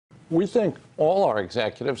we think all our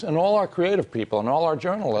executives and all our creative people and all our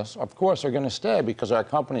journalists, of course, are going to stay because our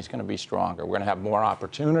company's going to be stronger. We're going to have more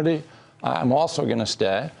opportunity. I'm also going to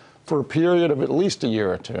stay for a period of at least a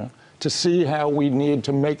year or two to see how we need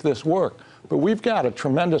to make this work. But we've got a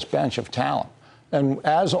tremendous bench of talent. And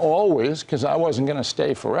as always, because I wasn't going to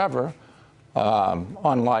stay forever,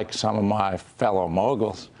 unlike some of my fellow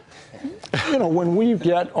moguls, you know, when we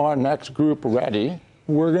get our next group ready,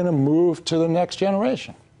 we're going to move to the next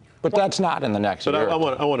generation. But that's not in the next year. But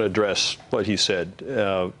I want to address what he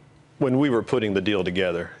said. When we were putting the deal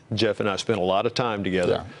together, Jeff and I spent a lot of time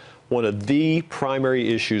together. Yeah. One of the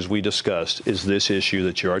primary issues we discussed is this issue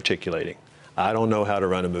that you're articulating. I don't know how to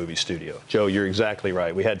run a movie studio. Joe, you're exactly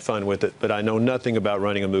right. We had fun with it, but I know nothing about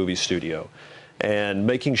running a movie studio. And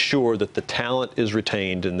making sure that the talent is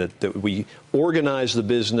retained and that we organize the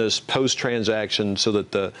business post-transaction so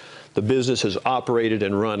that the business is operated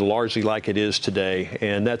and run largely like it is today.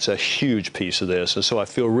 And that's a huge piece of this. And so I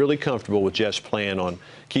feel really comfortable with Jeff's plan on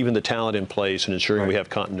keeping the talent in place and ensuring we have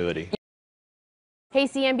continuity. Hey,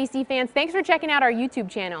 CNBC fans, thanks for checking out our YouTube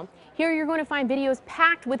channel. Here you're going to find videos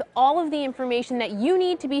packed with all of the information that you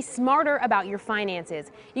need to be smarter about your finances.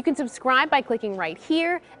 You can subscribe by clicking right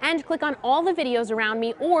here and click on all the videos around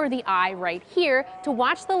me or the I right here to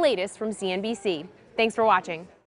watch the latest from CNBC. Thanks for watching.